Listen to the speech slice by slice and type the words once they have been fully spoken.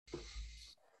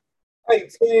Hey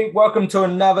team, welcome to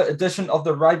another edition of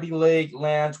the Rugby League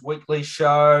Lounge Weekly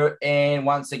Show. And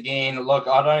once again, look,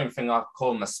 I don't even think I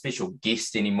call him a special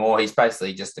guest anymore. He's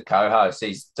basically just a co-host.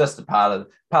 He's just a part of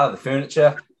the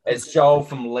furniture. It's Joel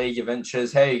from League of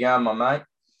Inches. How you going, my mate?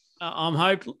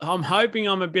 I'm hoping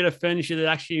I'm a bit of furniture that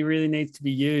actually really needs to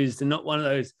be used and not one of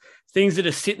those things that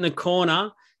are sit in the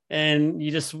corner and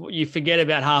you forget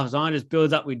about half the time, just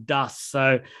builds up with dust.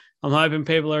 So I'm hoping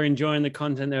people are enjoying the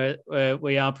content that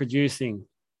we are producing.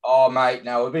 Oh, mate,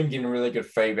 no, we've been getting really good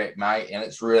feedback, mate, and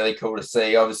it's really cool to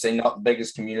see. Obviously, not the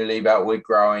biggest community, but we're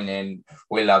growing and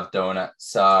we love doing it.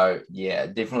 So, yeah,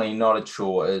 definitely not a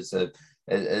chore. It's a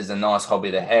nice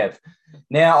hobby to have.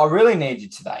 Now, I really need you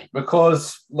today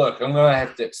because, look, I'm going to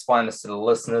have to explain this to the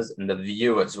listeners and the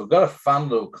viewers. We've got a fun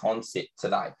little concept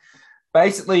today.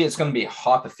 Basically, it's going to be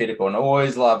hypothetical, and I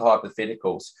always love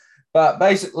hypotheticals. But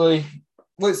basically,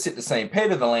 let's set the scene.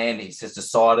 Peter the Landis has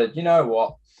decided, you know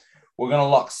what? We're going to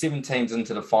lock 7 teams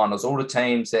into the finals, all the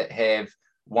teams that have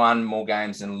won more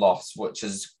games than lost, which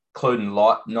is including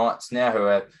Knights now who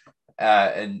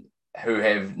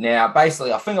have now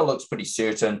basically, I think it looks pretty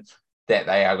certain that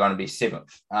they are going to be 7th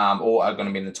or are going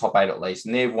to be in the top 8 at least.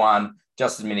 And they've won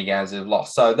just as many games as they've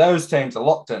lost. So those teams are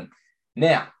locked in.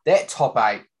 Now, that top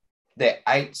 8, that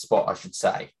 8th spot, I should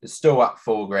say, is still up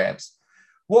for grabs.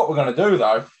 What we're going to do,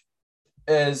 though,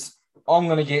 is I'm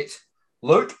going to get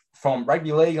Luke from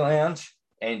Rugby League Lounge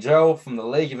and Joel from the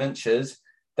League of Inches.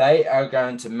 They are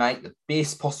going to make the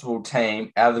best possible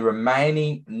team out of the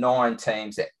remaining 9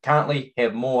 teams that currently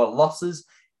have more losses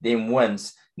than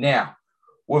wins. Now,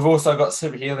 we've also got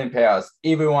super healing powers.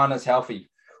 Everyone is healthy.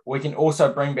 We can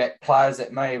also bring back players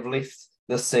that may have left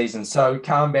this season. So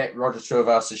coming back, Roger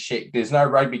Tuivasa-Sheck. There's no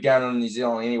rugby going on in New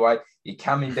Zealand anyway. You're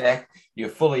coming back. You're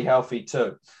fully healthy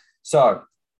too. So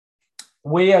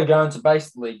we are going to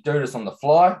basically do this on the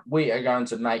fly. We are going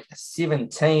to make a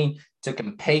 17 to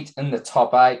compete in the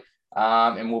top 8,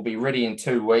 and we'll be ready in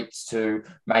 2 weeks to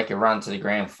make a run to the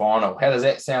grand final. How does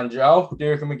that sound, Joel? Do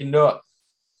you reckon we can do it?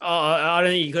 Oh, I don't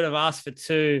think you could have asked for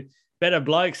 2 better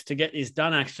blokes to get this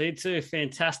done, actually. 2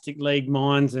 fantastic league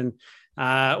minds, and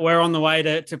we're on the way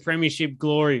to premiership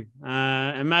glory.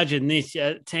 Imagine this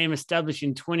team established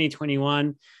in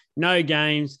 2021, no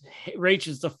games,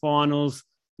 reaches the finals.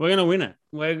 We're going to win it.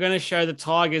 We're going to show the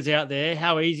Tigers out there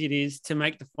how easy it is to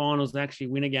make the finals and actually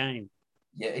win a game.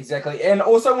 Yeah, exactly. And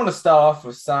also want to start off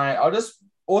with saying, I just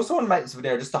also want to make this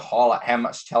video just to highlight how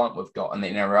much talent we've got in the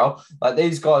NRL. Like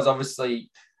these guys, obviously,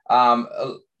 there's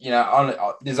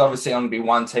obviously going to be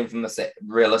one team from this that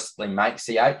realistically makes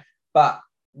the 8, but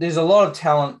there's a lot of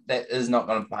talent that is not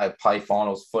going to play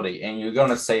finals footy, and you're going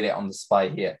to see that on display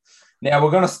here. Now,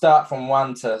 we're going to start from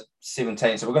 1 to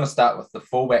 17. So we're going to start with the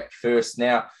fullback first.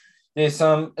 Now, there's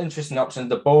some interesting options.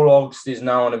 The Bulldogs, there's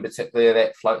no one in particular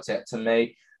that floats out to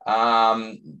me.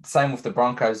 Same with the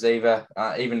Broncos either,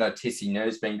 even though Tessie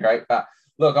New's been great. But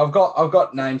look, I've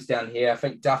got names down here. I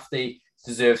think Dufty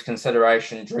deserves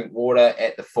consideration. Drinkwater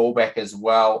at the fullback as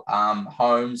well.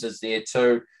 Holmes is there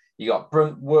too. You got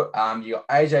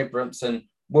AJ Brimson,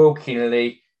 Will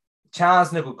Kennedy,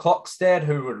 Charles Nickel-Clockstad,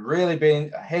 who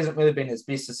hasn't really been his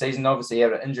best this season. Obviously, he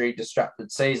had an injury-disrupted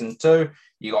season too.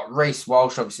 You got Reece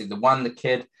Walsh, obviously the wonder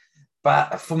kid.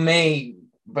 But for me,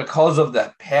 because of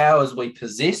the powers we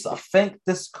possess, I think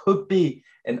this could be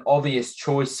an obvious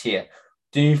choice here.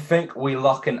 Do you think we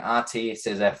lock in RTS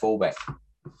as our fullback?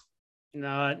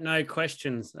 No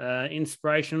questions.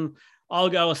 Inspiration. I'll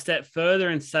go a step further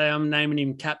and say I'm naming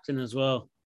him captain as well.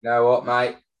 You know what,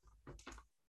 mate?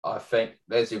 I think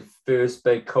that's your first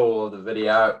big call of the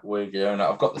video. We're doing it.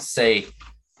 I've got the C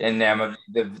in there.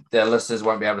 The listeners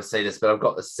won't be able to see this, but I've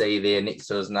got the C there next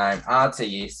to his name.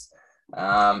 RTS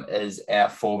is our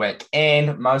fullback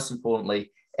and, most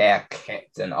importantly, our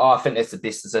captain. I think that's the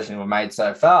best decision we've made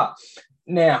so far.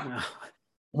 Now,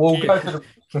 we'll go to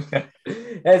the...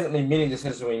 hasn't been many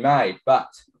decisions we made, but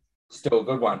still a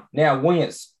good one. Now,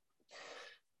 wingers.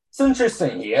 It's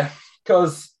interesting here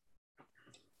because,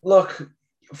 look,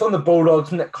 from the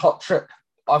Bulldogs, Nick Kotrick,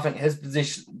 I think his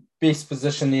best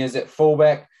position there is at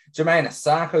fullback. Jermaine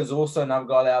Asako is also another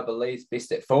guy that I believe is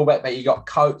best at fullback, but you got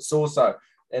Coates also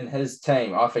in his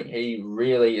team. I think he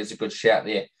really is a good shout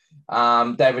there.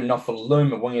 David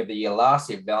Nofaluma, winger of the year last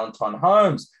year, Valentine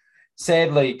Holmes.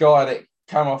 Sadly, guy that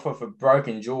came off with a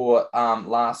broken jaw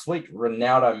last week,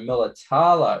 Ronaldo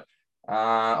Militalo.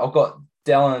 I've got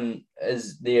Dallin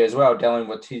is there as well. Dallin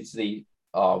Watizzi.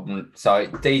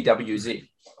 DWZ.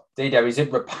 DWZ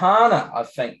Rapana, I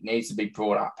think, needs to be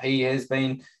brought up. He has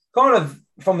been kind of,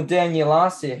 from a down year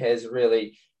last year, has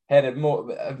really had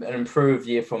an improved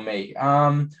year for me.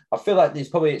 I feel like there's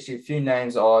probably actually a few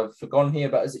names I've forgotten here,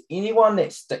 but is there anyone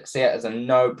that sticks out as a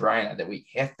no-brainer that we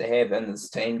have to have in this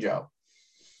team, Joe?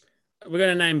 We're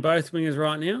going to name both wingers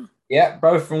right now. Yeah,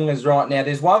 both wingers right now.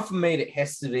 There's one for me that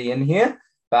has to be in here,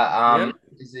 but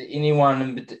is there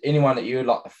anyone that you would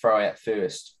like to throw out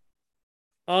first?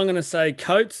 I'm going to say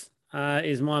Coates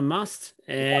is my must,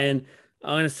 and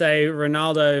I'm going to say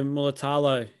Ronaldo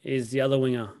Mulatalo is the other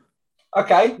winger.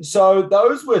 Okay, so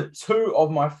those were two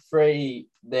of my three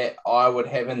that I would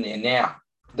have in there. Now,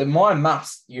 my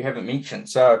must you haven't mentioned.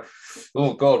 So,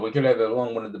 oh God, we could have a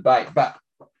long-winded debate. But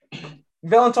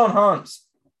Valentine Holmes,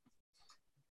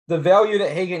 the value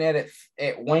that he can add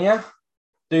at winger,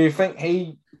 do you think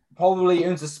he probably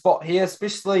earns a spot here,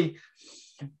 especially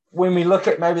when we look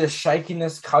at maybe the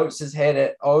shakiness Coates has had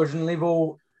at Origin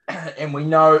level, and we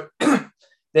know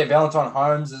that Valentine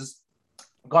Holmes is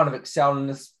kind of excelled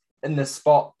in this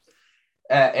spot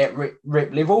at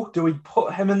rep level. Do we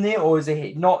put him in there, or is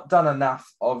he not done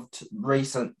enough of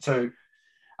recent to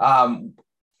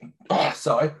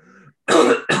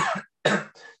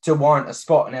to warrant a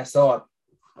spot in our side?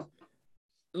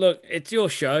 Look, it's your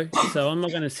show, so I'm not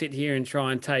going to sit here and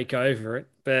try and take over it.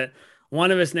 But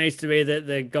one of us needs to be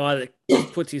the guy that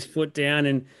puts his foot down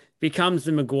and becomes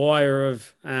the Maguire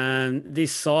of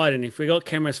this side. And if we got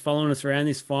cameras following us around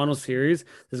this final series,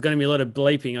 there's going to be a lot of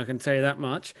bleeping, I can tell you that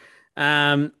much.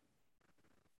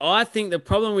 I think the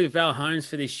problem with Val Holmes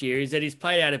for this year is that he's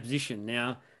played out of position.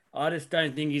 Now, I just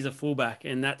don't think he's a fullback,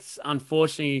 and that's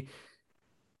unfortunately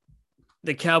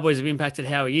the Cowboys have impacted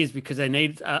how he is because they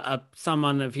need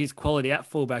someone of his quality at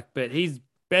fullback, but his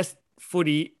best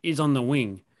footy is on the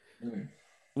wing. Mm.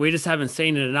 We just haven't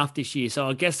seen it enough this year. So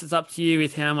I guess it's up to you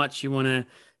with how much you want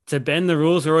to bend the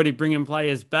rules, already bringing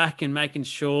players back and making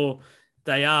sure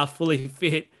they are fully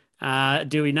fit.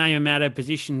 Do we name them out of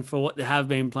position for what they have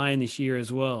been playing this year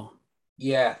as well?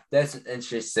 Yeah, that's an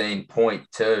interesting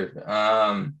point too.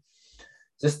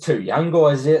 Just two young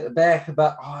guys there at the back,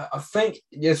 but I think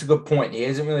that's a good point. He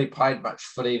hasn't really played much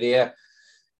footy there,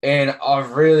 and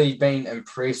I've really been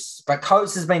impressed. But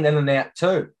Coates has been in and out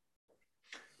too.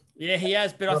 Yeah, he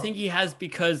has, but I think he has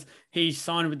because he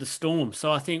signed with the Storm.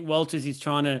 So I think Walters is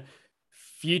trying to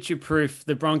future-proof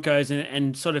the Broncos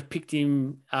and sort of picked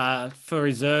him for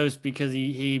reserves because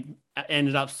he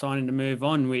ended up signing to move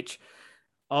on, which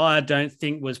I don't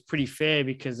think was pretty fair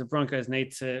because the Broncos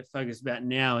need to focus about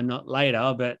now and not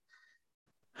later. But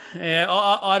yeah,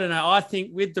 I don't know. I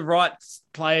think with the right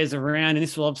players around, and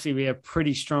this will obviously be a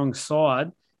pretty strong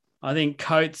side, I think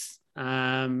Coates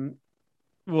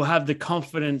will have the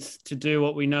confidence to do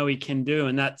what we know he can do,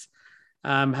 and that's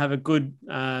have a good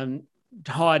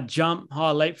high jump,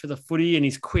 high leap for the footy, and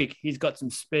he's quick. He's got some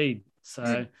speed.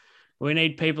 So we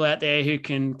need people out there who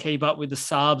can keep up with the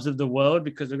Saabs of the world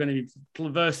because we're going to be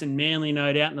versing Manly,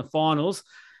 no doubt, in the finals.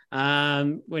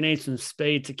 We need some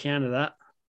speed to counter that.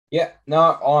 Yeah, no,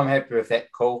 I'm happy with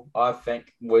that call. I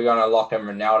think we're going to lock in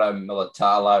Ronaldo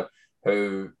Mulatalo,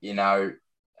 who,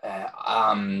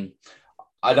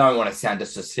 I don't want to sound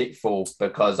disrespectful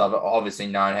because I've obviously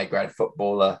known how great a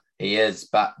footballer he is,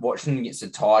 but watching him against the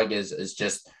Tigers is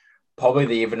just probably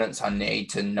the evidence I need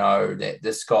to know that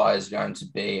this guy is going to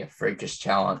be a freakish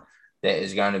talent that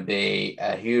is going to be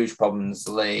a huge problem in this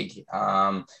league.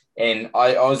 And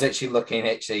I was actually looking,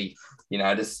 this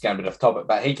is going to be off topic,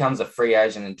 but he comes a free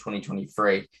agent in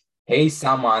 2023. He's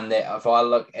someone that if I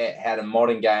look at how the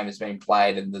modern game has been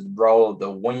played and the role of the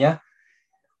winger,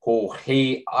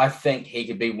 I think he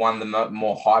could be one of the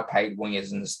more high-paid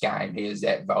wingers in this game. He is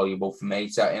that valuable for me.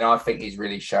 So, and I think he's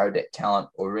really showed that talent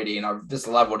already, and I just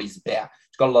love what he's about.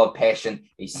 He's got a lot of passion.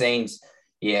 He seems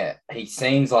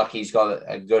like he's got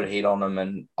a good head on him,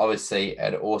 and obviously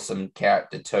an awesome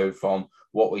character too from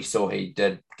what we saw he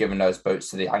did, giving those boots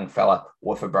to the young fella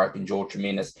with a broken jaw,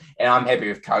 tremendous. And I'm happy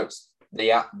with Coates.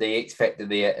 The X factor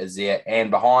there is there, and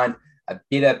behind a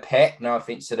better pack, no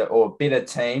offense to a better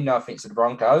team, no offense to the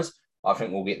Broncos, I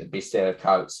think we'll get the best out of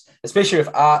Coates, especially if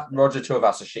Roger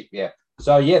Tuivasa-Sheck there.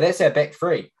 So, yeah, that's our back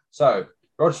three. So,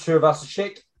 Roger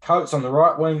Tuivasa-Sheck, Coates on the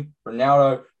right wing,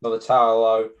 Ronaldo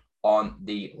Mulatalo on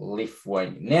the left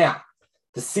wing. Now,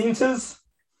 the centres,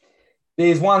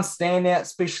 there's one standout,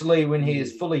 especially when he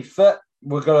is fully fit.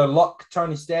 We've got to lock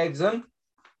Tony Staggs in.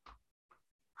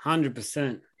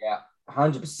 100%. Yeah,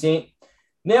 100%.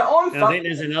 Now, I think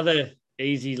there's another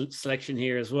easy selection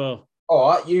here as well. All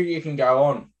right, you can go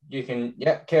on. You can,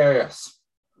 carry us.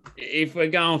 If we're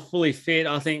going fully fit,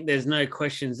 I think there's no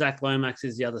question Zach Lomax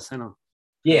is the other centre.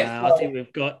 Yeah. I think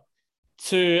we've got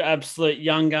two absolute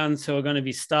young guns who are going to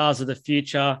be stars of the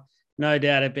future. No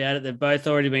doubt about it. They've both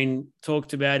already been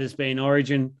talked about as being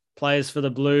Origin players for the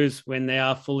Blues when they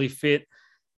are fully fit.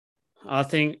 I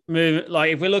think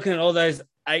if we're looking at all those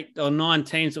 8 or 9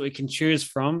 teams that we can choose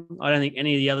from, I don't think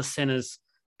any of the other centres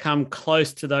come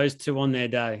close to those two on their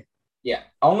day. Yeah,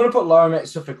 I'm going to put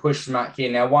Lomax with a question mark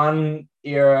here. Now, one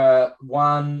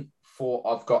for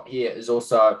I've got here is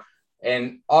also,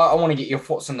 and I want to get your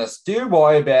thoughts on this. Do you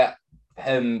worry about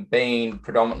him being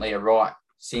predominantly a right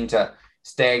centre?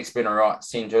 Stagg's been a right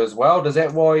centre as well. Does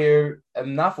that worry you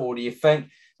enough, or do you think,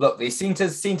 look, they're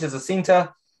centres are centre,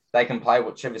 they can play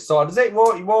whichever side? Does that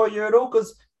worry you at all?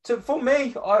 Because for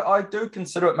me, I do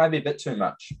consider it maybe a bit too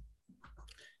much.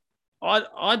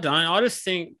 I don't. I just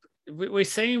think we're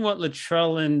seeing what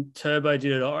Latrell and Turbo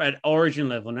did at Origin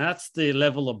level. Now that's the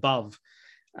level above.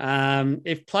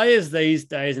 If players these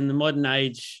days in the modern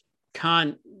age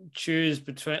can't choose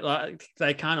between, like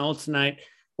they can't alternate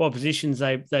what positions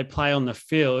they play on the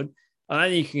field, I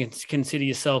don't think you can consider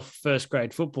yourself first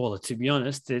grade footballer, to be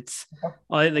honest.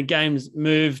 I think the game's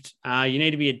moved. You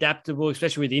need to be adaptable,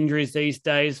 especially with injuries these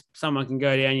days. Someone can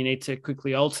go down, you need to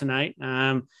quickly alternate.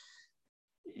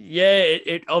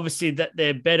 It obviously that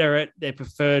they're better at their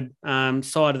preferred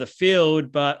side of the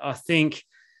field, but I think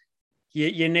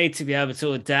you need to be able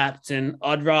to adapt. And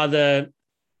I'd rather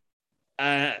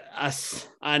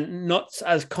not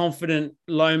as confident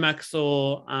Lomax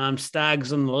or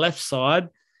Stags on the left side,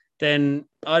 then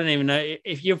I don't even know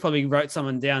if you probably wrote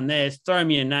someone down there. Throw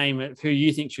me a name of who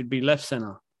you think should be left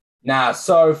centre. Nah,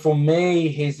 so for me,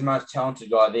 he's the most talented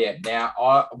guy there. Now,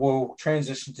 I will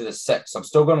transition to the 6. I'm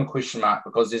still going to question mark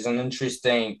because there's an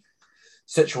interesting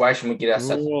situation we get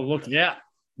ourselves. Oh, look, yeah.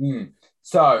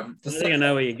 So, I think I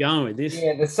know where you're going with this.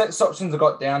 Yeah, the 6 options I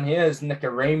got down here is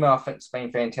Nicarima. I think it's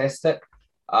been fantastic.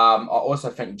 I also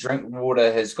think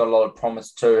Drinkwater has got a lot of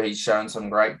promise too. He's shown some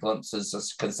great glimpses.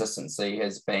 His consistency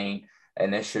has been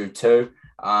an issue too.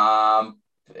 I've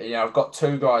got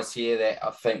 2 guys here that I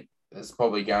think is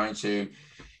probably going to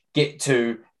get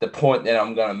to the point that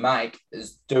I'm going to make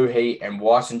is Doohy and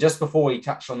White. And just before we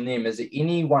touch on them, is there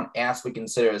anyone else we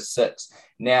consider as 6?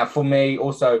 Now, for me,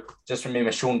 also, just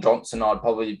remember Sean Johnson, I'd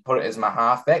probably put it as my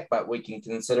halfback, but we can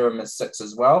consider him as 6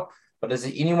 as well. But is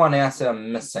there anyone else that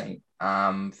I'm missing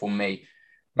for me?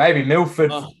 Maybe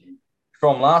Milford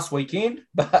from last weekend,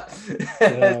 but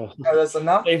that's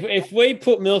enough. If we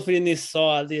put Milford in this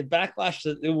side, the backlash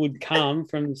that it would come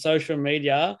from social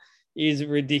media is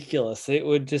ridiculous. It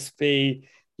would just be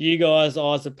you guys'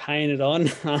 eyes are painted on.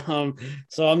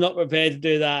 So I'm not prepared to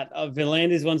do that.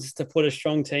 Volandis wants us to put a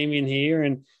strong team in here,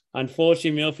 and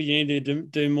unfortunately, Milford, you need to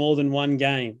do more than one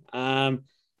game.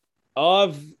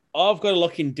 I've got to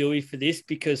lock in Dewey for this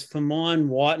because for mine,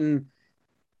 Whiten,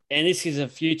 and this is a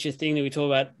future thing that we talk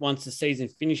about once the season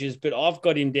finishes, but I've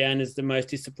got him down as the most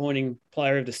disappointing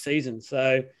player of the season.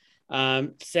 So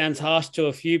sounds harsh to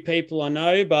a few people, I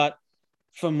know, but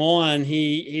for mine,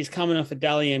 he's coming off a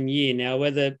Dally M year. Now,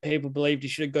 whether people believed he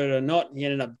should have got it or not, he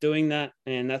ended up doing that,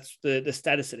 and that's the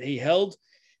status that he held.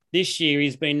 This year,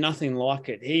 he's been nothing like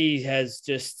it. He has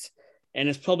just, and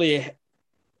it's probably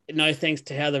no thanks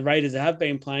to how the Raiders have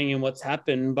been playing and what's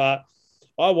happened, but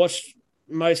I watch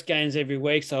most games every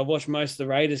week, so I watch most of the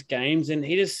Raiders games, and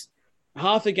he just,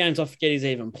 half the games I forget he's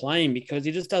even playing because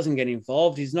he just doesn't get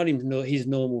involved. He's not even his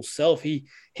normal self. He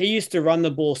used to run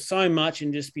the ball so much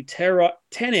and just be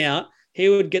 10 out, he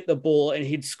would get the ball and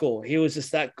he'd score. He was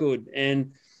just that good.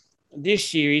 And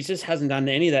this year, he just hasn't done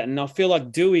any of that. And I feel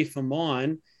like Dewey, for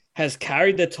mine, has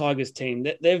carried the Tigers team.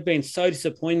 They've been so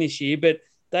disappointing this year, but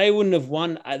they wouldn't have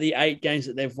won the 8 games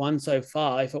that they've won so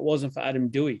far if it wasn't for Adam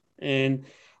Dewey. And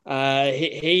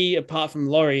he, apart from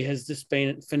Laurie, has just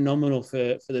been phenomenal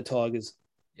for the Tigers.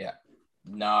 Yeah.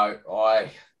 No,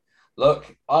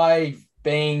 I've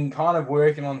been kind of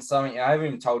working on something I haven't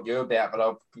even told you about, but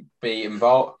I'll be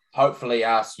involved, hopefully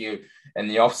ask you in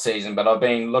the off season, but I've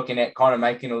been looking at kind of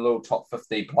making a little top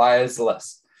 50 players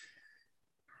list.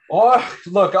 I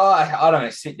don't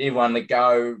expect everyone to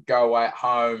go away at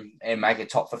home and make a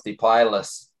top 50 player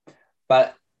list.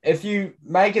 But if you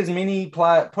make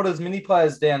put as many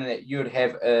players down that you would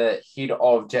have ahead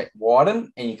of Jack Wyden,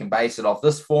 and you can base it off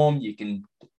this form, you can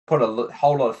put a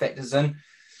whole lot of factors in.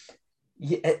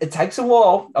 Yeah, it takes a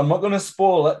while. I'm not going to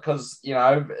spoil it because,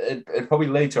 it probably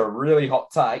lead to a really hot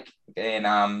take,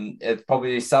 and it's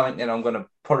probably something that I'm going to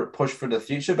push for the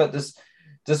future, but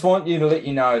just want you to let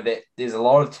you know that there's a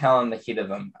lot of talent ahead of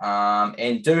him.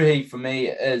 And Doohy, for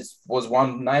me, was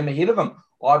one name ahead of him.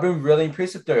 I've been really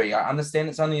impressed with Doohy. I understand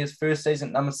it's only his first season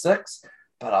at number 6,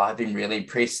 but I've been really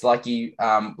impressed. Like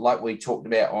we talked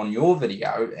about on your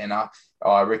video, and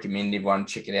I recommend everyone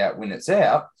check it out when it's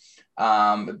out,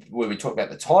 where we talk about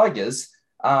the Tigers.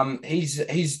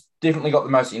 He's definitely got the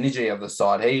most energy of the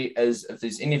side. He is, if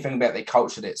there's anything about their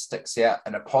culture that sticks out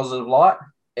in a positive light,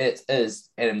 it is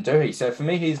Adam Doohy. So for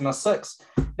me, he's my 6.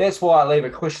 That's why I leave a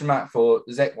question mark for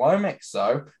Zach Lomax.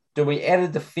 So do we add a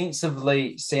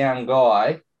defensively sound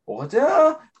guy? Or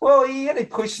well, he had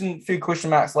few question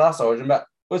marks last origin, but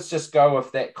let's just go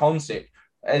with that concept.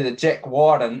 As Jack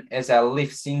Wyden as our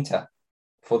left centre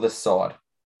for this side.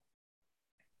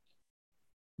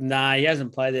 Nah, he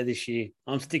hasn't played there this year.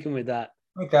 I'm sticking with that.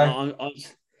 Okay.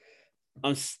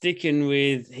 I'm sticking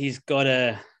with he's got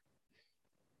to.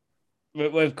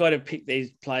 We've got to pick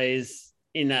these players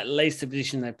in at least the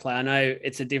position they play. I know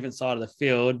it's a different side of the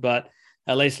field, but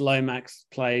at least Lomax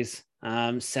plays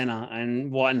centre,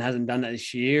 and Whiten hasn't done that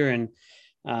this year. And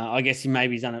I guess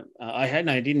he's done it.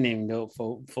 He didn't even do it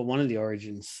for one of the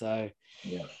origins. So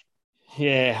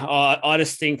yeah, I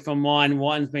just think for mine,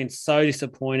 Whiten's been so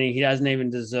disappointing. He doesn't even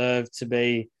deserve to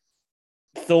be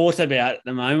thought about at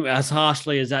the moment, as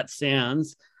harshly as that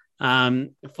sounds.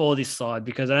 For this side,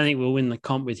 because I don't think we'll win the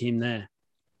comp with him there.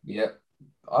 Yeah,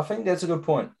 I think that's a good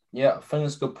point. Yeah, I think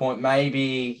that's a good point.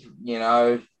 Maybe,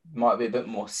 might be a bit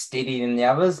more steady than the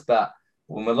others, but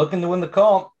when we're looking to win the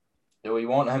comp, do we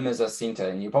want him as a centre?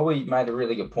 And you probably made a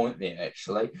really good point there,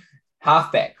 actually.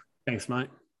 Halfback. Thanks, mate.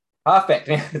 Halfback,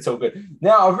 it's all good.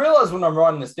 Now, I've realised when I'm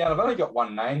writing this down, I've only got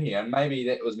one name here, and maybe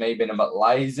that was me being a bit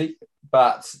lazy,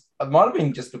 but it might have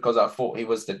been just because I thought he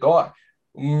was the guy.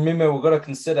 Remember, we've got to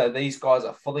consider these guys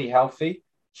are fully healthy.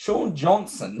 Sean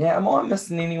Johnson. Now, am I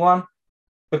missing anyone?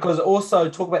 Because also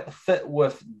talk about the fit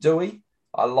with Dewey.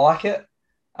 I like it.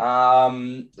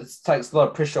 It takes a lot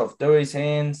of pressure off Dewey's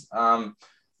hands.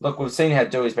 Look, we've seen how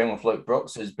Dewey's been with Luke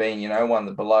Brooks, who's been, one of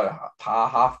the below par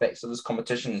halfbacks of this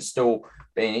competition and still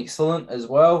being excellent as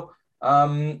well.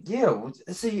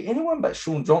 Is he anyone but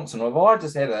Sean Johnson? Or have I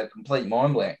just had a complete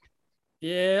mind blank?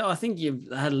 Yeah, I think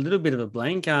you've had a little bit of a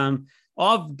blank.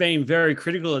 I've been very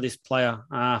critical of this player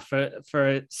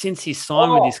for since he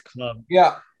signed with this club.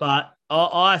 Yeah. But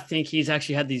I think he's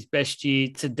actually had his best year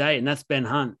to date, and that's Ben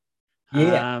Hunt.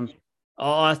 Yeah.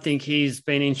 I think he's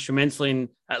been instrumental in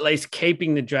at least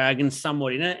keeping the Dragons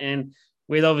somewhat in it. And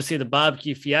with obviously the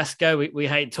barbecue fiasco, we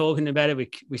hate talking about it.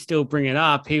 We still bring it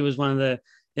up. He was one of the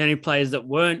only players that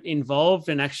weren't involved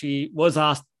and actually was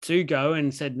asked to go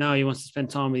and said, no, he wants to spend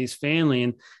time with his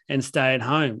family and stay at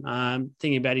home,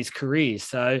 thinking about his career.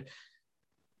 So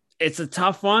it's a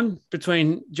tough one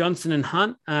between Johnson and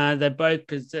Hunt. They both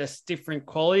possess different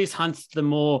qualities. Hunt's the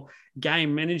more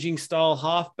game managing style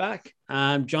halfback.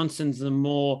 Johnson's the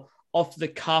more off the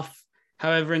cuff.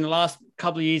 However, in the last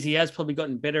couple of years, he has probably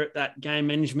gotten better at that game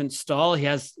management style. He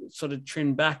has sort of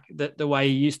trimmed back the way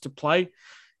he used to play.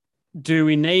 Do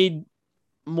we need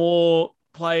more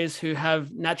players who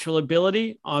have natural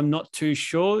ability? I'm not too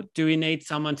sure. Do we need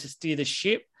someone to steer the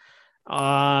ship?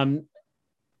 I'm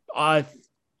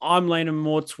leaning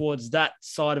more towards that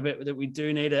side of it, that we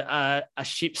do need a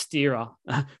ship steerer.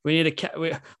 We need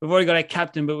we've already got a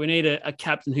captain, but we need a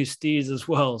captain who steers as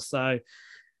well. So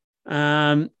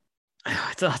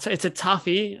it's a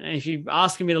toughie. If you're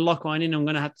asking me to lock one in, I'm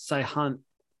going to have to say Hunt.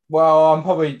 Well, I'm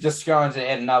probably just going to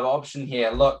add another option here.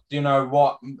 Look, do you know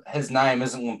what? His name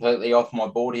isn't completely off my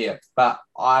board here, but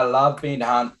I love Ben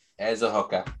Hunt as a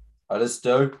hooker. I just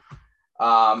do.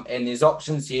 And there's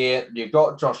options here. You've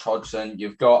got Josh Hodgson.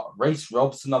 You've got Reece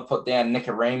Robson. I've put down. Nick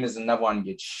Arima is another one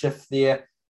you'd shift there.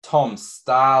 Tom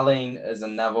Starling is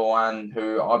another one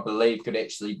who I believe could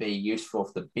actually be useful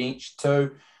off the bench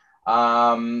too.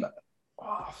 I've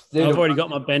already got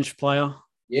my bench player.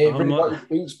 Yeah, you've already got your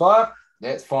bench player.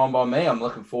 That's fine by me. I'm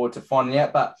looking forward to finding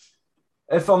out. But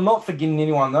if I'm not forgetting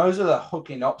anyone, those are the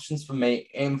hooking options for me.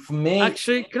 And for me,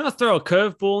 actually, can I throw a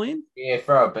curveball in? Yeah,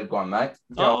 throw a big one, mate.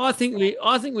 I think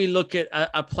we look at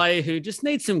a player who just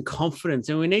needs some confidence,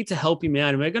 and we need to help him out.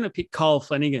 And we're going to pick Kyle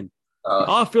Flanagan.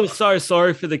 I feel so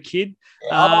sorry for the kid.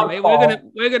 Yeah,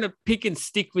 we're gonna pick and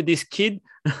stick with this kid.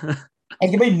 He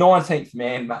can be 19th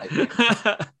man, mate.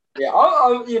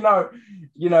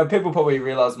 Yeah, people probably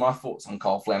realise my thoughts on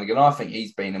Kyle Flanagan. I think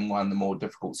he's been in one of the more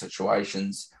difficult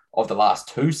situations of the last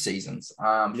 2 seasons.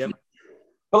 Yep.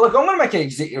 But look, I'm going to make an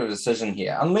executive decision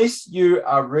here. Unless you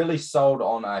are really sold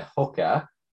on a hooker,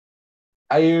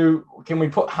 can we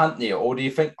put Hunt there? Or do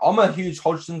you think, I'm a huge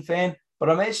Hodgson fan, but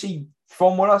I'm actually,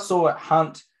 from what I saw at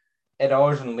Hunt at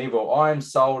Origin level, I am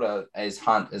sold as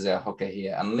Hunt as our hooker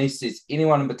here, unless there's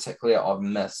anyone in particular I've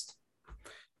missed.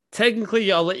 Technically,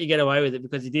 I'll let you get away with it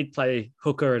because he did play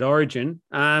hooker at Origin.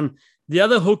 The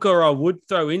other hooker I would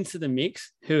throw into the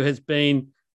mix, who has been,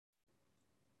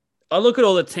 I look at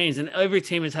all the teams and every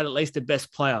team has had at least a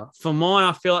best player. For mine,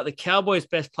 I feel like the Cowboys'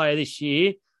 best player this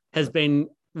year has been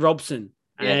Robson.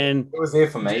 Yeah, And it was there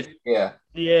for me. Yeah.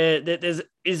 yeah,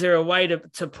 is there a way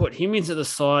to put him into the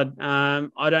side?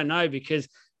 I don't know, because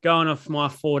going off my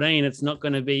 14, it's not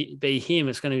going to be him.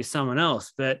 It's going to be someone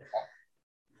else. But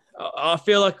I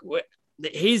feel like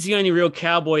he's the only real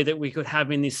cowboy that we could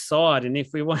have in this side. And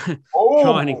if we want to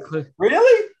try and include,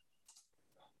 really?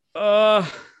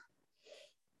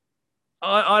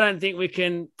 I don't think we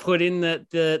can put in the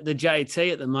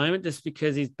JT at the moment just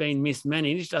because he's been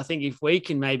mismanaged. I think if we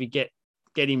can maybe get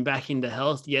him back into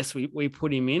health, yes, we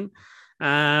put him in.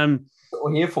 What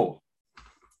we're here for.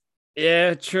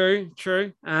 Yeah, true.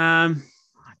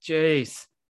 Jeez.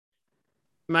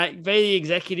 Mate, be the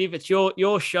executive. It's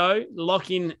your show. Lock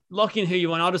in who you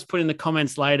want. I'll just put in the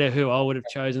comments later who I would have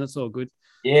chosen. It's all good.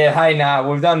 Yeah, hey,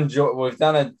 we've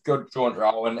done a good joint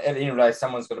role, and at the end of the day,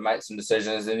 someone's got to make some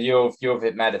decisions. And you've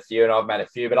made a few, and I've made a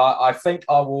few. But I think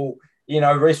I will.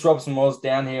 Reece Robson was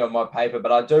down here on my paper,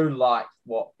 but I do like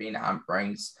what Ben Hunt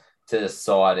brings to the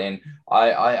side, and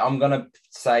I'm gonna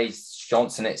say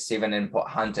Johnson at 7 and put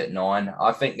Hunt at 9.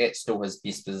 I think that's still his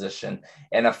best position,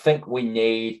 and I think we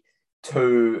need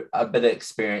a bit of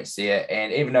experience there.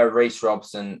 And even though Reece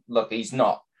Robson, look, he's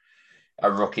not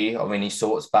a rookie of any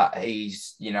sorts, but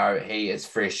he's, he is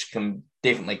fresh,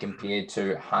 definitely compared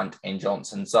to Hunt and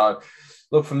Johnson. So,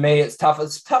 look, for me, it's tough.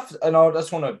 It's tough, and I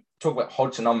just want to talk about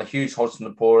Hodgson. I'm a huge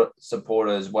Hodgson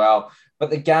supporter as well,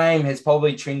 but the game has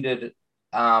probably trended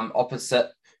opposite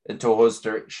into his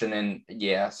direction, and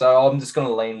yeah, so I'm just going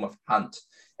to lean with Hunt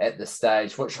at this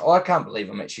stage, which I can't believe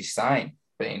I'm actually saying,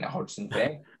 being a Hodgson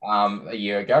fan a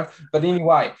year ago. But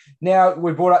anyway, now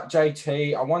we brought up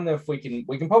JT. I wonder if we can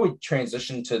probably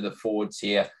transition to the forwards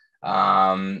here,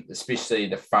 especially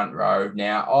the front row.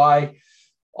 Now,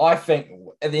 I think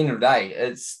at the end of the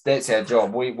day, that's our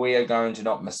job. We are going to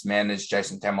not mismanage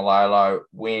Jason Tamalolo.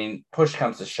 When push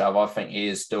comes to shove, I think he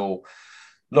is still.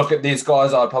 Look at these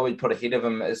guys, I'd probably put ahead of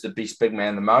him as the best big man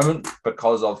at the moment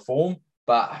because of form.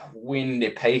 But when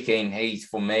they're peaking, he's,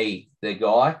 for me, the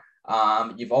guy.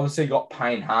 You've obviously got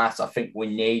Payne Haas. I think we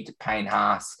need Payne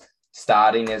Haas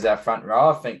starting as our front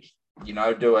row. I think,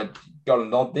 got a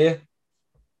nod there.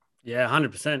 Yeah,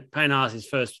 100%. Payne Haas is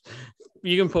first.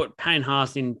 You can put Payne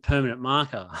Haas in permanent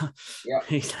marker. Yeah,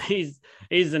 he's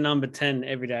the number 10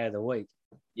 every day of the week.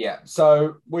 Yeah,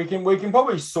 so we can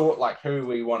probably sort like who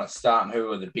we want to start and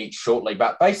who are the bench shortly.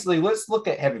 But basically, let's look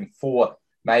at having 4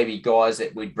 maybe guys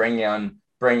that we'd bring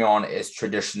on as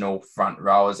traditional front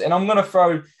rowers. And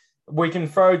we can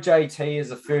throw JT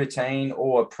as a 13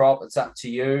 or a prop. It's up to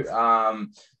you.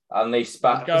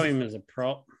 But go him as a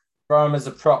prop. Throw him as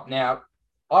a prop. Now,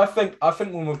 I think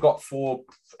when we've got 4,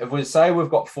 if we say we've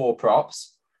got 4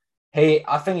 props,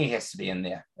 I think he has to be in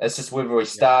there. It's just whether we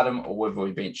start him or whether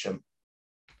we bench him.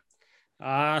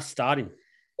 Start him.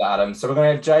 So we're going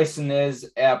to have Jason as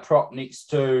our prop next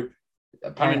to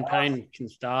Payne. Payne can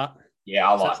start. Yeah,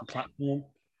 I like the platform.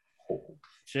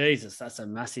 Jesus, that's a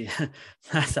massive.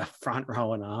 That's a front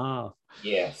row and a half.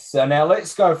 Yeah. So now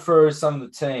let's go through some of the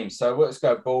teams. So let's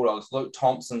go Bulldogs. Luke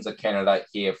Thompson's a candidate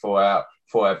here for our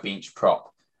bench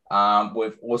prop.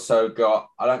 We've also got.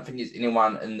 I don't think there's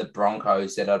anyone in the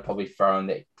Broncos that I'd probably throw in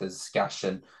that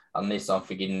discussion, unless I'm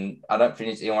forgetting. I don't think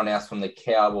there's anyone else from the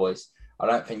Cowboys. I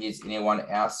don't think there's anyone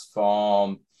else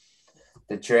from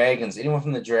the Dragons. Anyone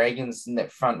from the Dragons in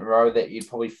that front row that you'd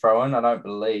probably throw in? I don't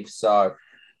believe so.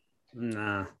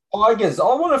 Nah. Tigers. I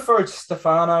want to throw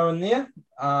Stefano in there.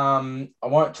 I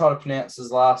won't try to pronounce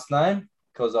his last name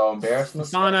because I'll embarrass myself.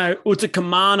 Stefano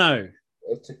Utakamano.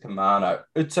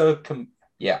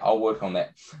 Yeah, I'll work on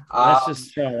that. Let's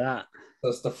just try that.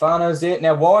 So Stefano's there.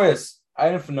 Now, Warriors.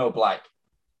 Aiden Fanua-Blake.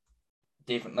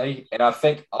 Definitely. And I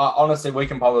think, honestly, we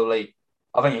can probably...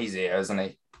 I think he's there, isn't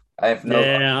he? I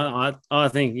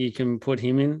think you can put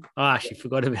him in. I actually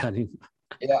forgot about him.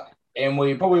 Yeah, and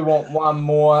we probably want one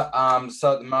more.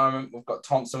 So at the moment, we've got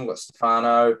Thompson, we've got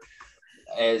Stefano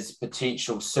as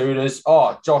potential suitors.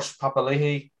 Oh, Josh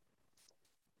Papali'i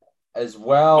as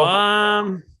well.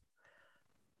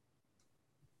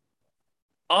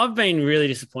 I've been really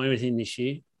disappointed with him this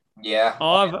year. Yeah.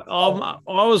 I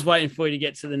was waiting for you to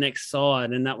get to the next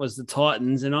side, and that was the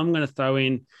Titans, and I'm going to throw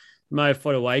in Mo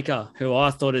Fotuaika, who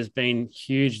I thought has been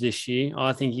huge this year.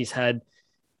 I think he's had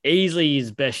easily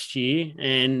his best year,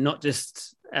 and not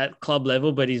just at club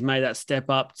level, but he's made that step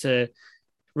up to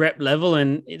rep level.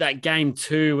 And that game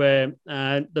 2 where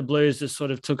the Blues just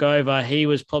sort of took over, he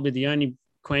was probably the only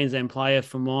Queensland player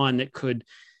for mine that could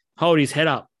hold his head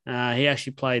up. He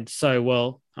actually played so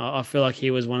well. I feel like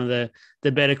he was one of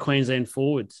the better Queensland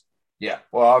forwards. Yeah,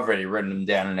 well, I've already written him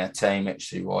down in our team,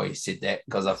 actually, while you said that,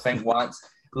 because I think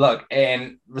Look,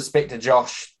 and respect to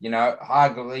Josh,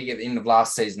 arguably at the end of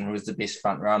last season, who was the best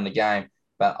front row in the game.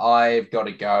 But I've got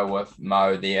to go with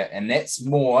Mo there. And that's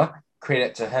more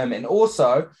credit to him. And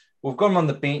also, we've got him on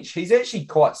the bench. He's actually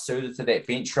quite suited to that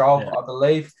bench role, I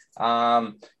believe.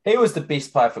 He was the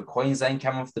best player for Queensland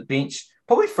coming off the bench,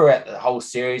 probably throughout the whole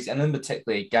series, and in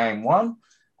particular game one.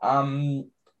 And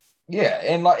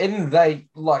like in the day,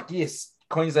 yes,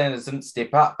 Queenslanders didn't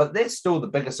step up, but that's still the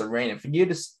biggest arena. For you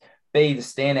to be the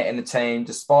standout in the team,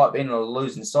 despite being on a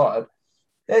losing side,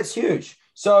 that's huge.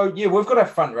 So, yeah, we've got our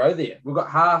front row there. We've got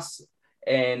Haas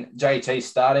and JT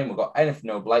starting. We've got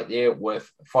Anthony Blake there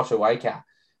with Fotuaika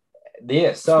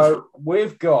there. So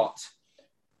we've got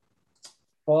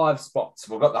 5 spots.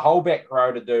 We've got the whole back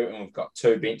row to do, and we've got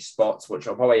 2 bench spots, which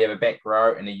will probably have a back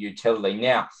row and a utility.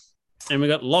 Now, and we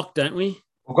got Lock, don't we?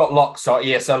 We've got Lock. So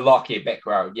Lock here, back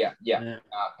row. Yeah.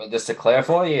 But just to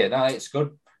clarify, no, it's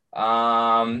good. We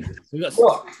got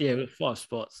Lock. Yeah, we've got 5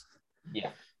 spots. Yeah,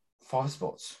 5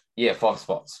 spots. Yeah, 5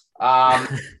 spots.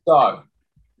 So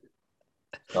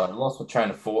I lost my train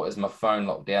of thought as my phone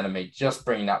locked down on me. Just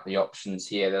bringing up the options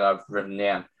here that I've written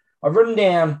down. I've written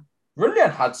down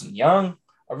Hudson Young.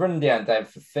 I've written down Dave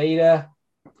Fafita.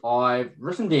 I've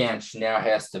written down Chanel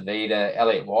House Davida,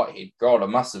 Elliot Whitehead. God, I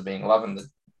must have been loving the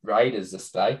Raiders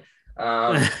this day.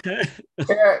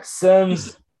 Eric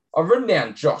Sims. I've written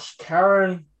down Josh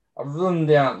Curran. I've written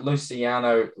down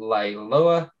Luciano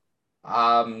Leilua.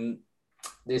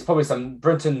 There's probably some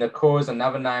Brinton Nakor is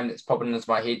another name that's popping into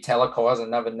my head. Talakai is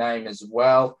another name as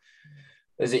well.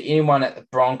 Is there anyone at the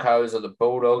Broncos or the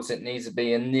Bulldogs that needs to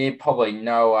be in there? Probably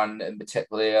no one in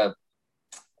particular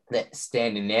that's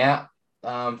standing out.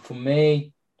 For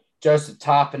me, Joseph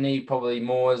Tarpany, probably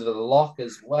more as a lock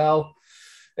as well.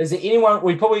 Is there anyone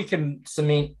we probably can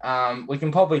cement? We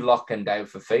can probably lock in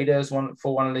Dave Fafita as one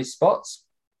of these spots.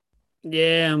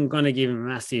 Yeah, I'm going to give him a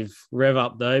massive rev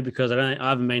up though, because I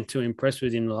haven't been too impressed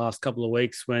with him the last couple of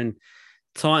weeks when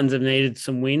Titans have needed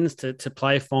some wins to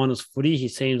play finals footy. He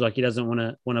seems like he doesn't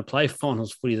want to play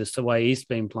finals footy. That's the way he's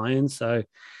been playing. So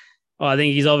I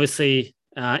think he's obviously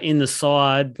in the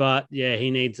side, but yeah, he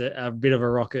needs a bit of a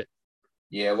rocket.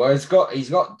 Yeah, well, he's got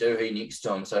Doohy next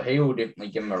to him, so he will definitely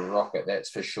give him a rocket, that's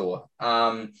for sure.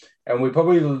 And we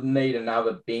probably need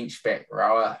another bench back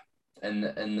rower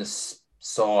in this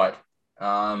side.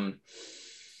 And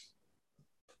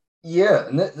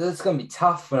that's going to be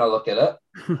tough when I look at it.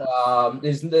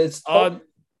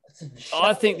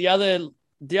 I think the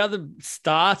other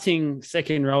starting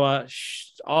second rower,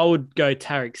 I would go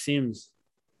Tarek Sims.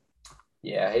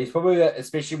 Yeah, he's probably,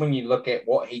 especially when you look at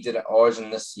what he did at Origin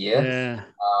this year. Yeah.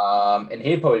 And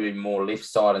he'd probably be more left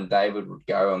side, and David would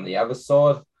go on the other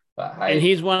side. But hey, and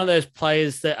he's one of those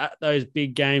players that at those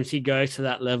big games he goes to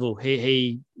that level.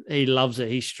 He loves it.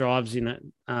 He strives in it.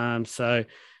 So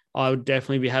I would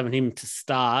definitely be having him to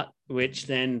start, which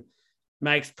then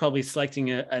makes probably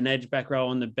selecting an edge back row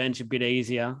on the bench a bit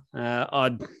easier.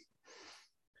 I'd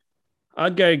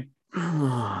go.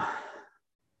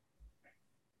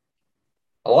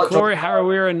 I like Corey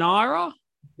Harawira Naira.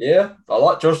 Yeah, I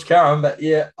like Josh Curran, but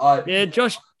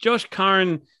Josh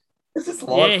Curran.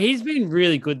 He's been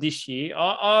really good this year.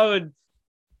 I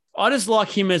just like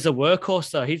him as a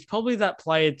workhorse, though. He's probably that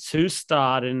player to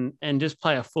start and just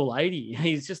play a full 80.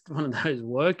 He's just one of those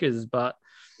workers, but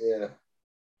yeah.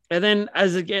 And then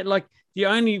the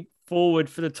only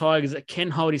forward for the Tigers that can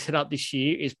hold his head up this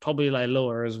year is probably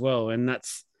Leilua as well, and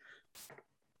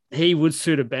he would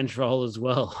suit a bench role as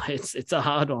well. It's a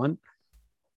hard one.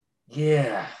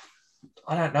 Yeah.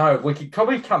 I don't know. We could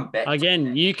probably come back.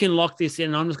 Again, you can lock this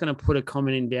in. I'm just going to put a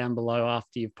comment in down below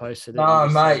after you've posted it. No,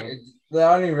 mate. The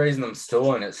only reason I'm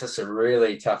stalling, it's just a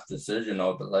really tough decision,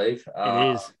 I believe.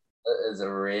 It is. It is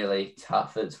a really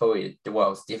tough. It's definitely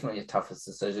the toughest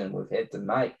decision we've had to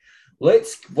make.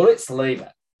 Let's leave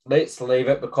it. Let's leave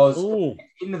it because at the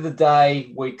end of the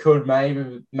day, we could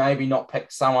maybe not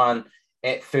pick someone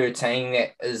at 13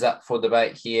 that is up for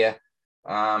debate here.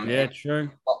 True.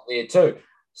 Up there too.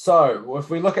 So if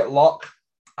we look at lock,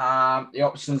 the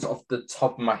options off the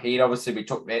top of my head, obviously we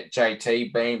took that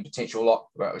JT being potential lock,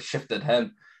 but we shifted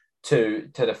him to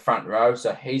the front row,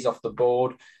 so he's off the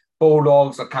board.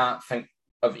 Bulldogs, I can't think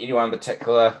of anyone in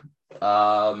particular.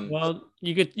 Well,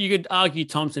 you could argue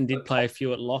Thompson did play a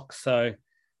few at lock, so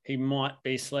he might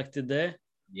be selected there.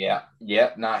 Yeah.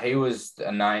 No, he was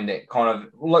a name that kind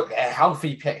of look a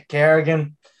healthy Pat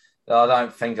Carrigan. I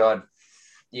don't think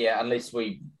unless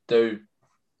we do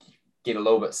get a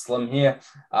little bit slim here.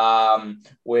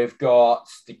 We've got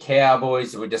the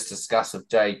Cowboys that we just discussed with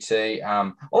JT.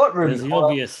 I like Ruby.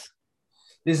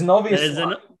 There's an obvious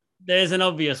one. There's an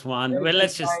obvious one. Well,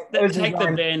 let's take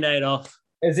the Band-Aid off.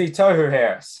 Is he Tohu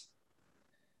Harris?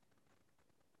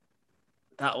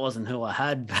 That wasn't who I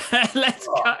had. But let's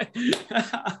Oh,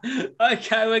 go.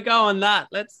 Okay, we're going that.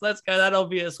 Let's go that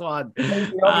obvious one. who's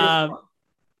the obvious one?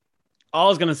 I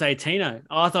was going to say Tino.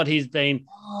 I thought he's been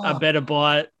a Oh, better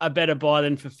buy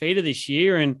than Fafita this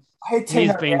year, and I had he's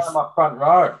Tino been down in my front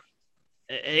row.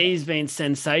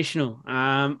 sensational.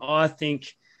 I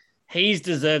think he's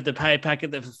deserved the pay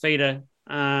packet that Fafita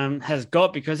has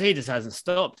got because he just hasn't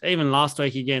stopped. Even last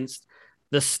week against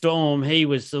the Storm, he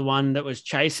was the one that was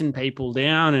chasing people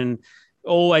down and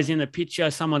always in the picture.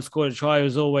 Someone scored a try, he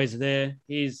was always there.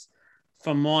 He's,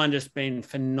 for mine, just been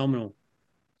phenomenal.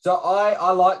 So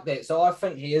I like that. So I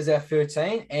think he is our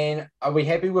 13. And are we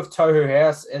happy with Tohu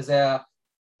House as our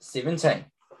 17?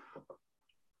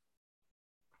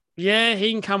 Yeah,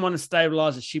 he can come on and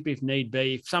stabilise the ship if need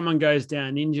be. If someone goes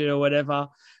down injured or whatever,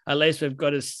 at least we've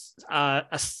got a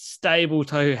stable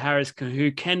Tohu Harris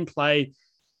who can play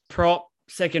prop,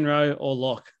 second row, or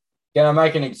lock. Going to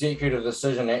make an executive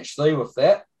decision actually with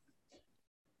that.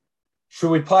 Should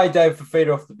we play Dave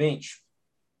Fafita off the bench?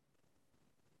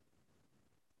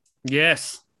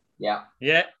 Yes. Yeah.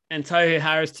 Yeah. And Tohu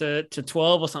Harris to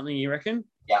 12 or something, you reckon?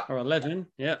 Yeah. Or 11.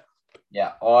 Yeah.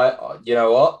 Yeah. I you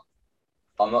know what?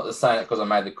 I'm not just saying it because I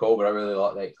made the call, but I really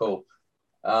like that call.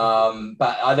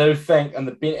 But I do think,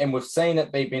 and we've seen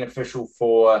it be beneficial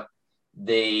for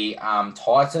the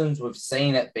Titans. We've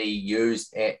seen it be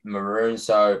used at Maroon.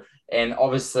 So, and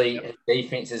obviously his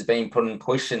defense has been put in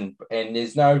question. And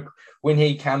there's no when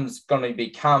he's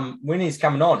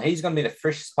coming on, he's going to be the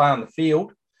freshest player on the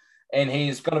field. And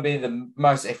he's going to be the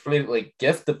most athletically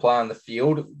gifted player on the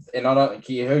field. And I don't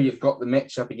care who you've got the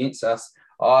matchup against us,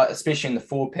 especially in the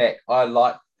 4-pack. I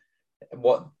like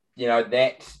what,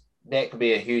 that could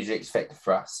be a huge X factor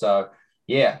for us. So,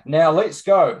 yeah. Now, let's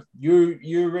go. You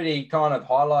already kind of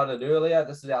highlighted earlier.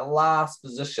 This is our last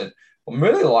position. I'm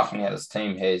really liking how this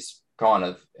team has kind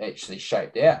of actually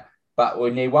shaped out. But we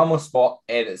need one more spot,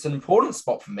 and it's an important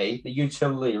spot for me, the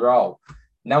utility role.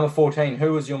 Number 14,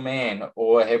 who was your man,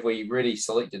 or have we really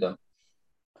selected him?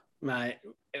 Mate,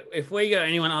 if we go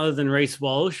anyone other than Reece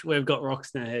Walsh, we've got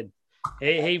rocks in our head.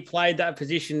 He played that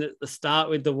position at the start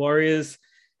with the Warriors.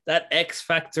 That X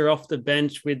factor off the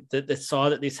bench with the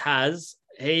side that this has,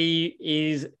 he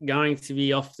is going to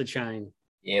be off the chain.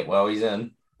 Yeah, well, he's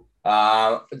in.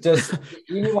 Just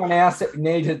anyone else that we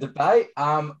need to debate?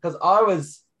 Because I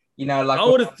was, I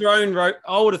would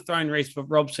have thrown Reece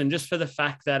Robson just for the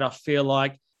fact that I feel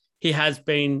like he has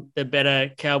been the better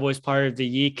Cowboys player of the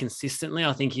year consistently.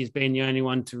 I think he's been the only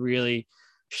one to really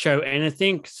show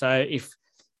anything. So if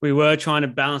we were trying to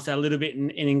balance that a little bit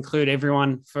and include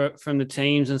everyone from the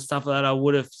teams and stuff like that, I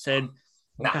would have said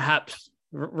perhaps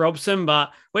Robson,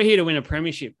 but we're here to win a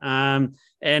premiership. And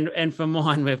for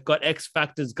mine, we've got X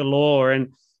factors galore.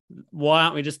 And why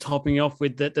aren't we just topping off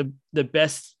with the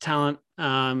best talent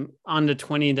under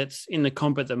 20 that's in the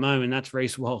comp at the moment? That's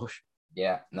Reece Walsh.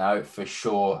 Yeah, no, for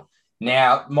sure.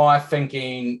 Now, my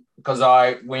thinking, because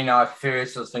when I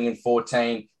first was thinking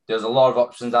 14, there's a lot of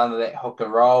options under that hooker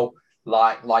role.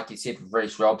 Like you said, with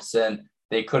Reece Robson,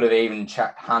 they could have even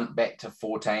chucked Hunt back to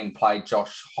 14, played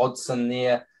Josh Hodgson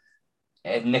there.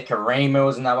 And Nick Arima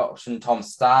was another option, Tom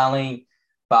Starling.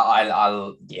 But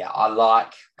I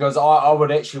like, because I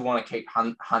would actually want to keep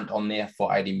Hunt on there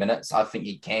for 80 minutes. I think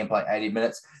he can play 80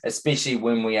 minutes, especially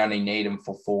when we only need him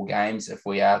for 4 games if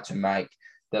we are to make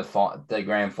the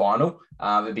grand final.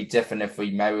 It'd be different if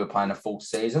we maybe were playing a full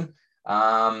season.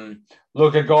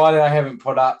 Look, a guy that I haven't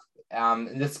put up,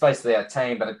 this is basically our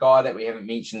team, but a guy that we haven't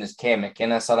mentioned is Cam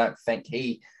McInnes. I don't think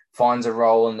he finds a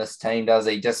role in this team, does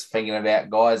he? Just thinking about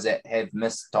guys that have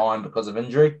missed time because of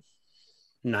injury.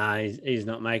 No, he's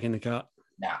not making the cut.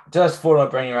 No, just thought I'd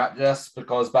bring him up just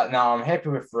because, but no, I'm happy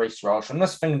with Reece Walsh. I'm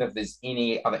just thinking if there's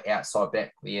any other outside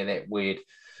back there that we'd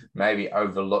maybe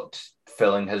overlooked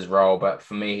filling his role, but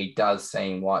for me, he does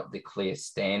seem like the clear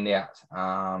standout.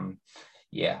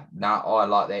 Yeah, no, I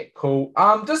like that. Cool.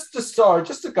 Just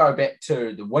to go back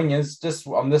to the wingers,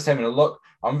 I'm just having a look.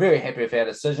 I'm very happy with our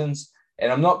decisions,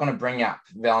 and I'm not going to bring up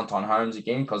Valentine Holmes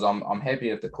again because I'm happy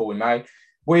with the call we made.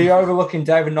 Were you overlooking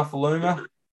David Nofaluma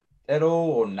at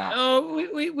all or not? Oh,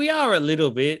 we are a little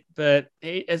bit, but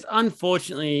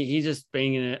unfortunately he's just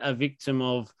being a victim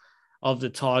of the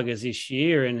Tigers this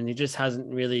year, and he just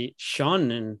hasn't really shone.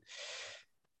 And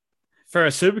for a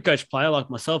Supercoach player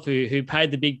like myself, who paid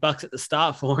the big bucks at the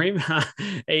start for him,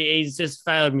 he's just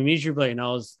failed me miserably, and I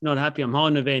was not happy. I'm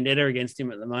holding a vendetta against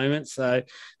him at the moment, so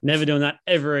never doing that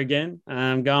ever again.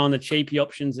 Go on the cheapy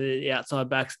options, the outside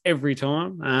backs every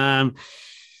time.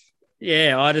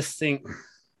 Yeah, I just think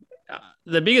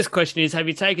the biggest question is, have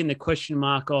you taken the question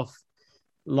mark off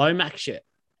Lomax shirt.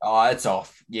 Oh, it's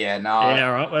off. Yeah, no. Yeah,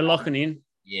 all right. We're locking in.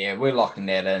 Yeah, we're locking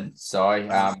that in. So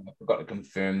I forgot to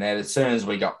confirm that. As soon as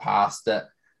we got past it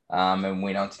and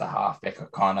went on to the halfback, I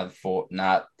kind of thought,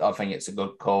 nah, I think it's a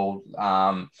good call.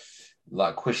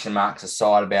 Like question marks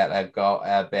aside about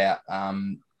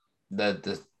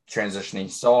the transitioning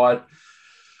side.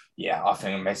 Yeah, I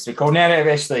think it makes to be cool. Now that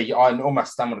actually I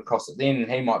almost stumbled across it then,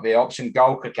 and he might be an option.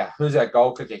 Goal kicker. Who's our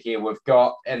goal kicker here? We've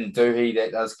got Adam Doohy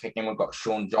that does kick in. We've got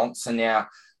Sean Johnson now.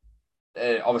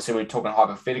 Obviously, we're talking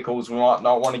hypotheticals. We might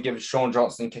not want to give Sean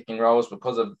Johnson kicking roles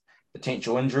because of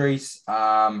potential injuries.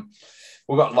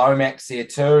 We've got Lomax here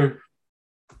too.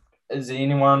 Is there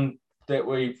anyone that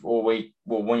we will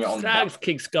wing it on? Stags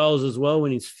kicks goals as well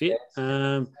when he's fit.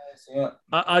 Yeah.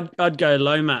 I'd go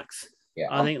Lomax. Yeah,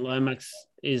 I think Lomax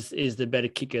is the better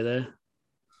kicker there.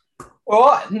 All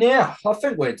right, now I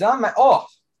think we're done, mate. Oh,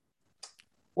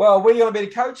 well, are we going to be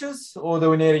the coaches, or do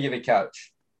we need to get a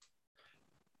coach?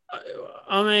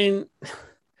 I mean,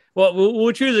 well,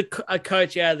 we'll choose a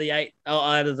coach out of the 8,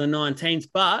 out of the 19s,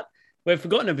 but we've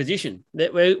forgotten a position.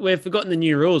 That we've forgotten the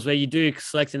new rules where you do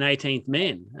select an 18th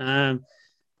man.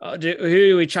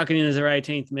 Who are we chucking in as our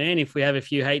 18th man if we have a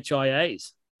few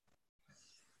HIAs?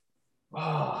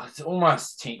 Oh, it's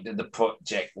almost tempted to put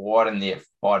Jack White in there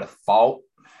by default,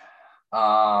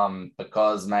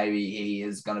 because maybe he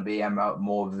is going to be a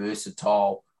more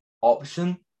versatile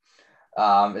option,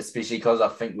 especially because I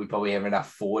think we probably have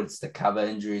enough forwards to cover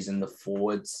injuries in the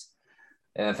forwards.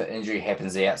 And if an injury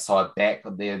happens the outside back,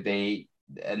 there'd be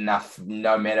enough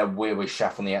no matter where we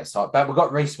shuffle on the outside. But we've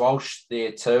got Reece Walsh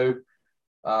there too.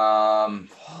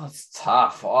 It's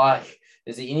tough.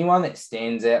 Is there anyone that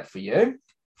stands out for you?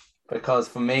 Because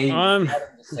for me, it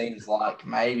seems like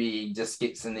maybe he just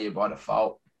gets in there by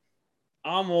default.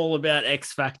 I'm all about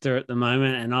X Factor at the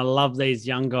moment, and I love these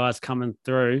young guys coming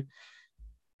through.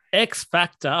 X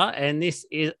Factor, and this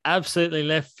is absolutely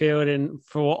left field, and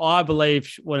for what I believe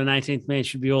what an 18th man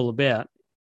should be all about,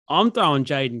 I'm throwing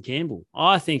Jaden Campbell.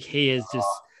 I think he is just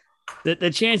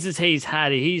the chances he's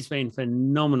had, he's been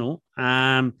phenomenal.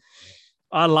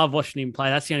 I love watching him play.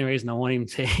 That's the only reason I want him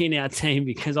to in our team,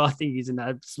 because I think he's an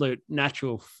absolute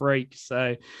natural freak.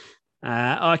 So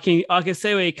I can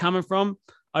see where you're coming from.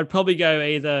 I'd probably go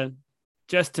either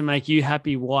just to make you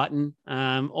happy, Whiten,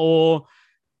 or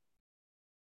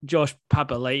Josh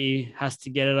Papali'i has to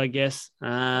get it, I guess. What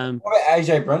about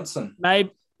AJ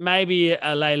Brinson? Maybe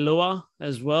a Leilua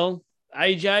as well.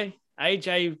 AJ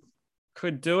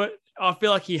could do it. I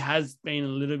feel like he has been a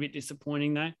little bit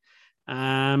disappointing though.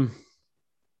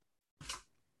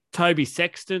 Toby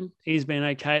Sexton, he's been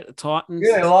okay at the Titans.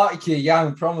 You really like your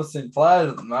young, promising players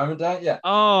at the moment, don't you?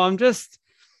 Oh,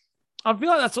 I feel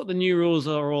like that's what the new rules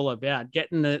are all about,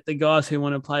 getting the guys who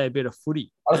want to play a bit of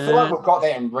footy. I feel like we've got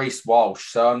that in Reece Walsh,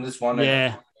 so I'm just wondering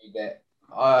if we need that.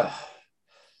 I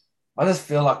just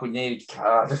feel like we need.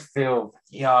 I'm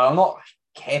not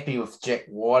happy with Jack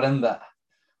Whiten, but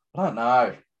I don't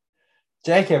know.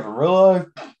 Jake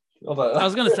Averillo. I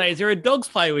was going to say, is there a Dogs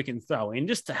player we can throw in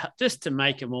just to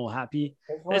make him all happy?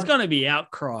 There's going to be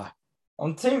outcry.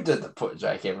 I'm tempted to put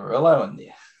Jake Averillo in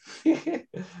there.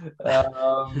 I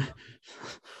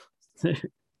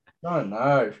don't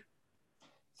know.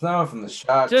 It's no one from the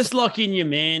Sharks. Just lock in your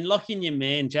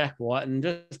man, Jack White, and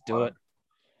just do it.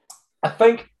 I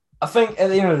think at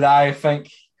the end of the day,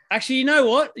 actually, you know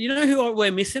what? You know who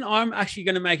we're missing? I'm actually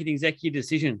going to make an executive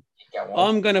decision.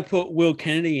 I'm going to put Will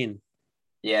Kennedy in.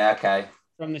 Yeah, okay.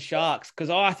 From the Sharks,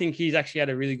 because I think he's actually had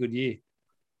a really good year.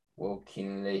 Will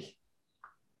Kennedy.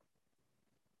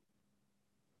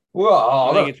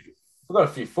 Well, we've got a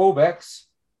few fullbacks.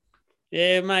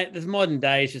 Yeah, mate, there's modern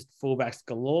days just fullbacks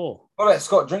galore. What about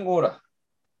Scott Drinkwater?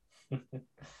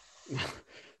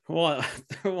 Why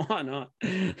not?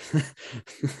 Hey,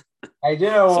 do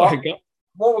you know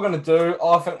what we're going to do?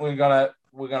 I think we're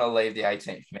gonna leave the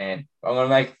 18th man. I'm going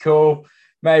to make it cool.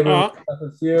 Maybe we'll have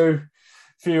a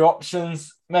few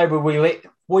options. Maybe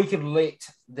we could let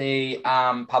the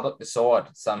public decide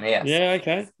somehow. Yeah,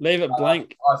 okay. Leave it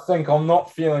blank. I think I'm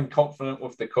not feeling confident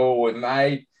with the call we've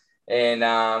made. And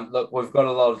look, we've got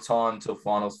a lot of time till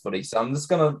finals footy. So I'm just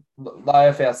going to lay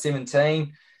off our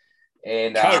 17.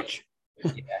 And coach.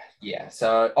 Yeah.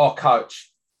 So,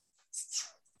 coach.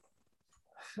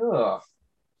 Sure.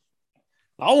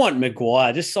 I want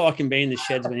Maguire just so I can be in the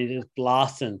sheds when he's just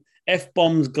blasting.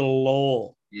 F-bombs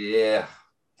galore. Yeah.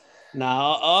 No,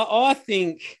 I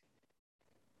think.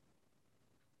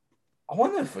 I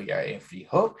wonder if we go Anthony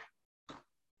Hook.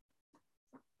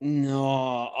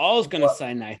 No, I was going to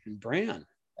say Nathan Brown.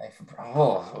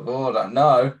 Oh, I don't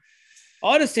know.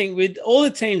 I just think with all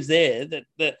the teams there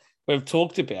that we've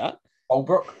talked about.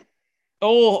 Holbrook.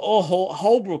 Or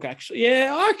Holbrook, actually.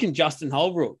 Yeah, I reckon Justin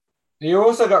Holbrook. You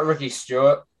also got Ricky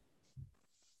Stewart.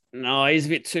 No, he's a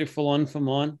bit too full on for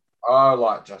mine. I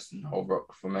like Justin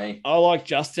Holbrook for me. I like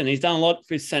Justin. He's done a lot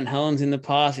for St. Helens in the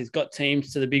past. He's got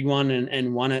teams to the big one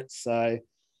and won it. So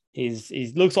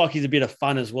he looks like he's a bit of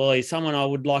fun as well. He's someone I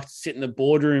would like to sit in the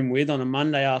boardroom with on a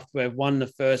Monday after we've won the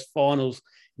first finals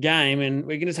game, and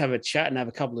we can just have a chat and have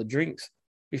a couple of drinks.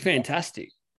 Be fantastic.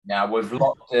 Now we've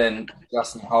locked in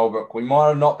Justin Holbrook. We might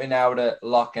have not been able to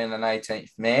lock in an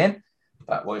 18th man,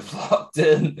 but we've locked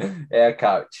in our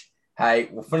coach. Hey,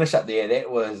 we'll finish up there. That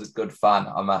was good fun,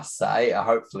 I must say.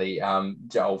 Hopefully,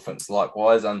 Joel thinks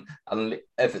likewise. And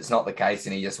if it's not the case,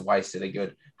 then he just wasted a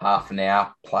good half an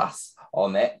hour plus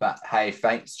on that. But hey,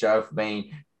 thanks, Joe, for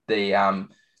being the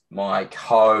my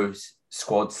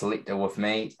co-squad selector with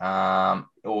me.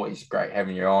 Always great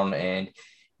having you on, and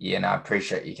yeah, no, I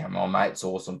appreciate you coming on, mate. It's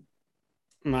awesome.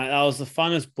 Mate, that was the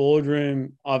funnest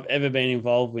boardroom I've ever been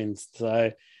involved with.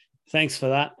 So thanks for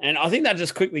that. And I think that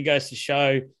just quickly goes to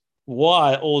show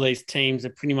why all these teams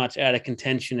are pretty much out of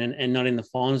contention and not in the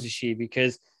finals this year.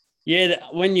 Because, yeah,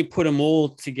 when you put them all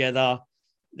together,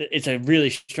 it's a really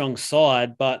strong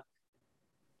side, but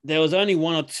there was only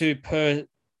one or two per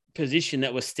position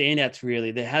that were standouts,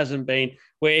 really. There hasn't been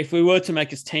where if we were to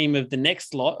make a team of the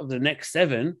next lot of the next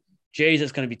seven, geez,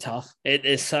 it's going to be tough.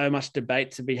 There's so much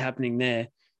debate to be happening there.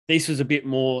 This was a bit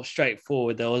more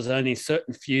straightforward. There was only a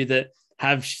certain few that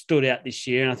have stood out this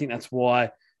year, and I think that's why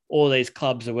all these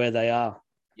clubs are where they are.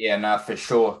 Yeah, no, for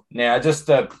sure. Now, just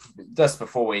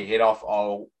before we head off,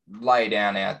 I'll lay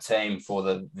down our team for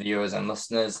the viewers and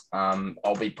listeners.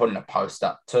 I'll be putting a post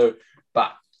up too.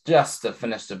 But just to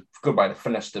finish, the good way to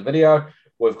finish the video,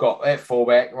 we've got at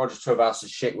fullback, Roger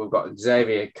Tuivasa-Sheck. We've got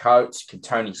Xavier Coates,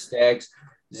 Tony Staggs.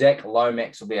 Zach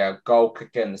Lomax will be our goal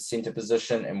kicker in the centre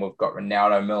position, and we've got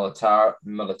Ronaldo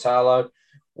Militalo.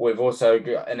 We've also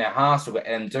got in our halves, we've got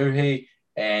Adam Doohy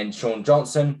and Sean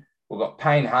Johnson. We've got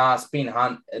Payne Haas, Ben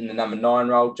Hunt in the number 9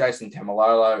 role, Jason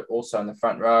Tamalolo also in the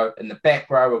front row. In the back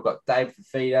row, we've got Dave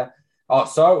Fafita.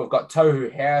 We've got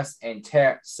Tohu Harris and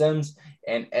Tarek Sims.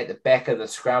 And at the back of the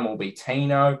scrum will be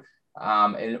Tino.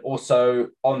 And also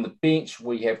on the bench,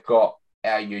 we have got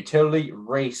our utility,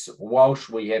 Reece Walsh.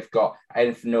 We have got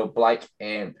Aidan Fanua-Blake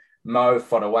and Mo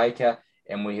Fodawaker.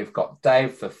 And we have got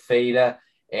Dave Fafita.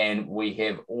 And we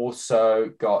have also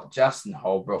got Justin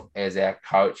Holbrook as our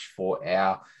coach for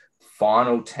our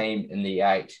final team in the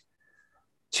 8.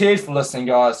 Cheers for listening,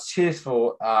 guys. Cheers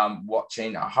for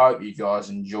watching. I hope you guys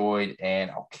enjoyed,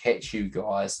 and I'll catch you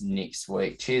guys next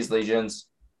week. Cheers, Legends.